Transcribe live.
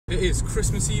It is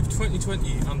Christmas Eve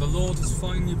 2020 and the Lord has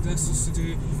finally blessed us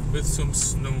today with some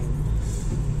snow.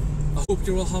 I hope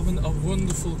you're all having a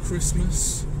wonderful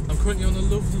Christmas. I'm currently on a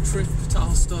lovely trip to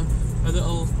Asda, a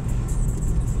little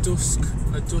dusk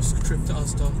trip to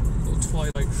Asda, a little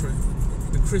twilight trip.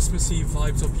 The Christmas Eve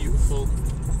vibes are beautiful.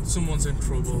 Someone's in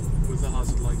trouble with the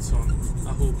hazard lights on.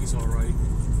 I hope he's alright.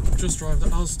 Just arrived at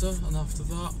Asda and after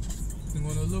that I'm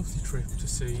on a lovely trip to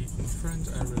see my friend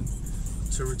Erin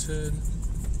to return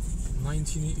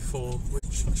 1984,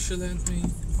 which she lent me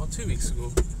about 2 weeks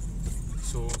ago.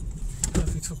 So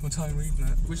definitely took my time reading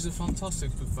it, which is a fantastic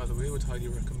book by the way, I would highly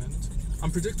recommend. I'm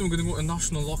predicting we're going to go to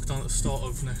national lockdown at the start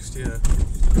of next year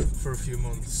for a few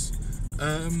months.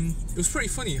 It was pretty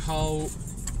funny how,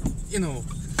 you know,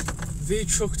 they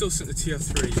chucked us into tier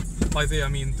 3. By they I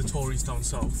mean the Tories down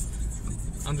south.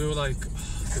 And we were like,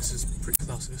 oh, this is pretty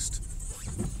classist.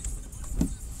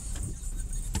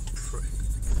 Prick.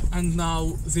 And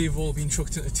now they've all been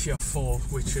chucked into tier 4,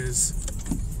 which is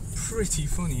pretty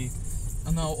funny.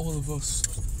 And now all of us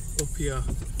up here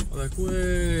are like,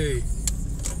 way,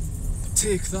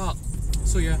 take that.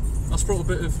 So yeah, that's brought a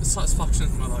bit of satisfaction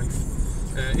into my life.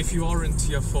 If you are in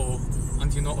tier 4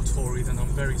 and you're not a Tory, then I'm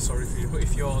very sorry for you. But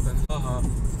if you are, then haha,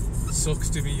 sucks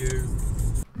to be you.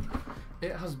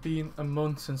 It has been a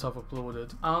month since I've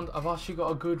uploaded, and I've actually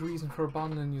got a good reason for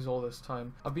abandoning you all this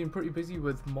time. I've been pretty busy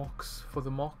with mocks for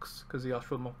the mocks, because the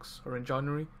actual mocks are in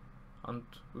January, and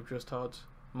we've just had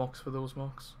mocks for those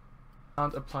mocks.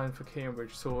 And applying for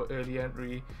Cambridge, so early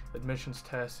entry, admissions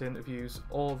tests, interviews,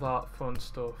 all that fun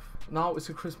stuff. Now it's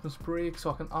a Christmas break, so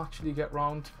I can actually get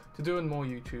round to doing more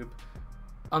YouTube,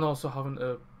 and also having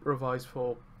to revise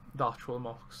for the actual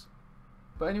mocks.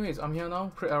 But anyways, I'm here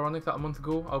now. Pretty ironic that a month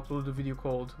ago I uploaded a video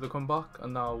called The Comeback,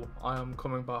 and now I am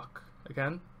coming back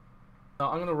again. Now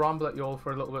I'm going to ramble at you all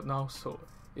for a little bit now, so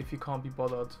if you can't be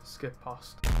bothered, skip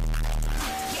past.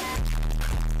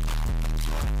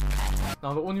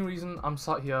 Now the only reason I'm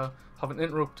sat here having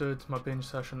interrupted my binge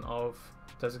session of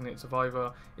Designated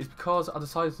Survivor is because I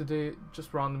decided today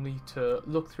just randomly to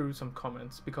look through some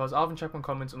comments, because I haven't checked my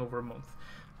comments in over a month,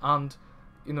 and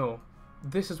you know,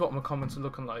 this is what my comments are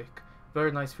looking like.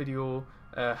 Very nice video,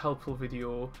 helpful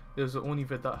video. It was the only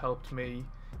vid that helped me.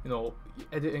 You know,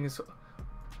 editing is,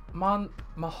 man,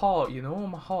 my heart, you know,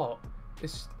 my heart.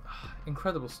 It's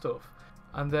incredible stuff.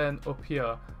 And then up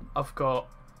here, I've got,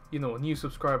 you know, new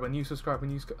subscriber,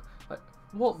 like,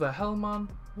 what the hell, man?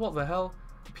 What the hell?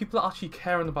 People are actually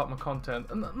caring about my content,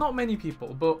 and not many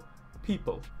people, but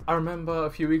people. I remember a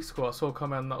few weeks ago I saw a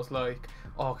comment that was like,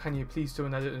 oh, can you please do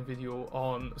an editing video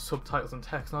on subtitles and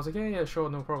text? And I was like, yeah, sure,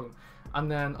 no problem. And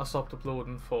then I stopped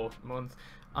uploading for a month,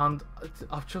 and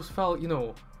I've just felt, you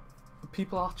know,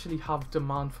 people actually have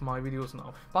demand for my videos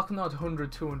now. Back when I had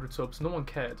 100, 200 subs, no one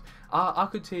cared. I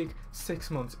could take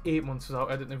 6 months, 8 months without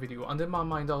editing a video, and in my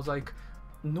mind I was like,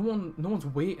 no one's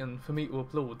waiting for me to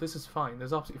upload. This is fine, this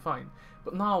is absolutely fine.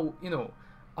 But now, you know,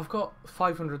 I've got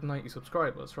 590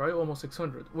 subscribers, right? Almost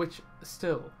 600, which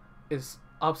still is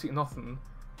absolutely nothing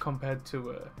compared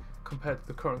to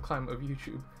the current climate of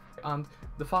YouTube. And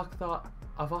the fact that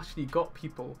I've actually got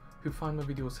people who find my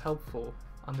videos helpful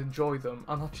and enjoy them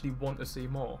and actually want to see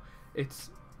more,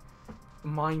 it's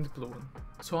mind-blowing.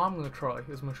 So I'm going to try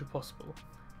as much as possible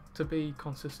to be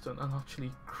consistent and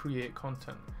actually create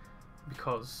content,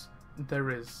 because there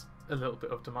is a little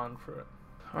bit of demand for it.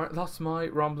 Alright, that's my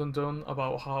rambling done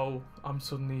about how I'm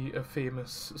suddenly a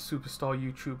famous superstar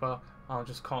YouTuber and I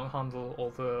just can't handle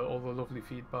all the lovely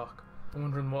feedback. I'm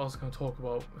wondering what I was going to talk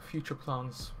about. Future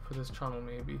plans for this channel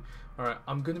maybe. Alright,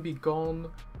 I'm going to be gone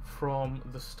from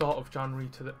the start of January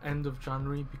to the end of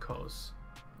January because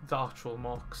the actual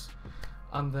mocks.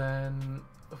 And then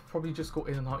I'll probably just go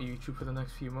in and out of YouTube for the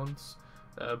next few months,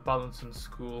 balancing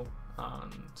school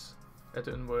and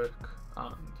editing work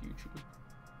and YouTube.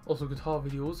 Also guitar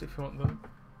videos if you want them.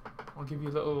 I'll give you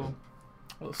a little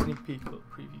sneak peek, a little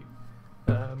preview.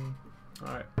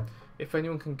 Alright, if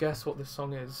anyone can guess what this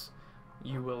song is,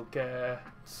 you will get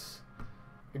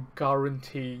a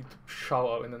guaranteed shout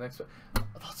out in the next.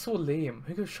 That's so lame.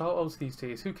 Who gives shout outs these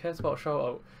days? Who cares about a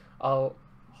shout out?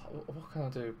 What can I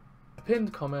do? A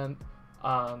pinned comment,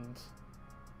 and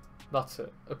that's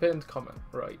it. A pinned comment,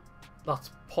 right? That's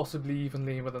possibly even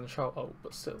lamer than a shout out,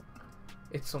 but still,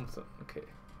 it's something. Okay.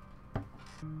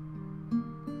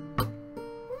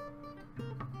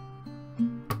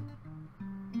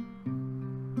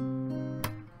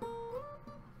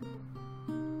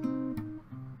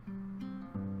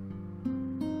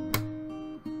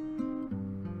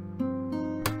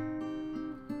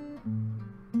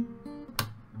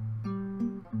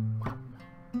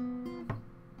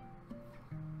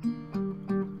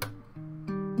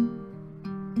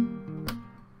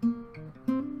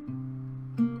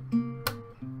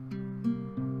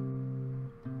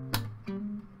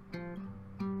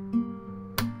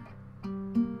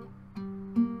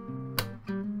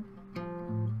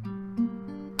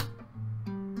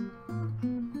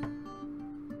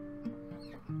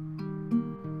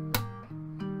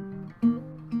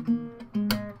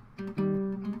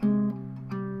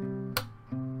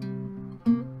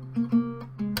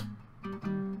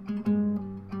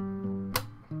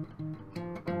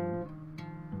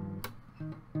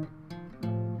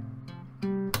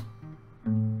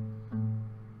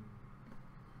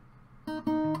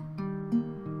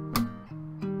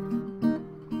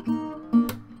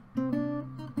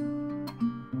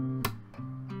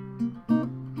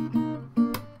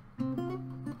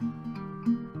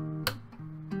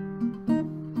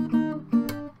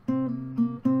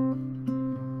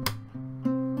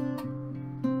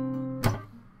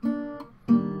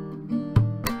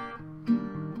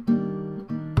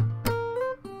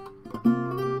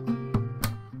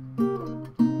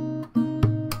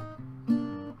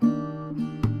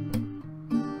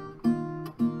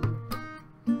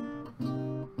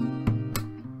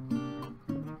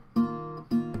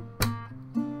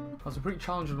 a pretty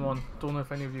challenging one. Don't know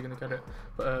if any of you are gonna get it,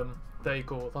 but there you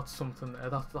go. That's something there.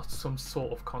 That's some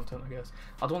sort of content, I guess.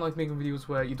 I don't like making videos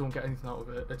where you don't get anything out of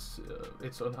it.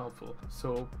 It's unhelpful.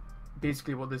 So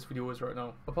basically, what this video is right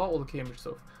now about all the Cambridge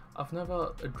stuff. I've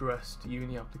never addressed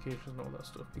uni applications and all that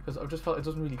stuff because I've just felt it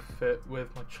doesn't really fit with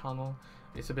my channel.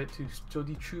 It's a bit too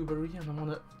study tubery, and I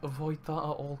want to avoid that at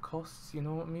all costs. You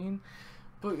know what I mean?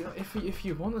 But if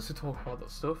you want us to talk about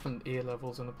that stuff and A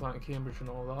levels and applying to Cambridge and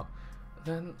all that,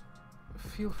 then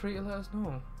feel free to let us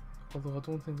know. Although I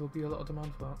don't think there'll be a lot of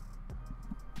demand for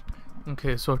that.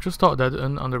 Okay, so I've just started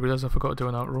editing and I realised I forgot to do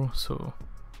an outro, so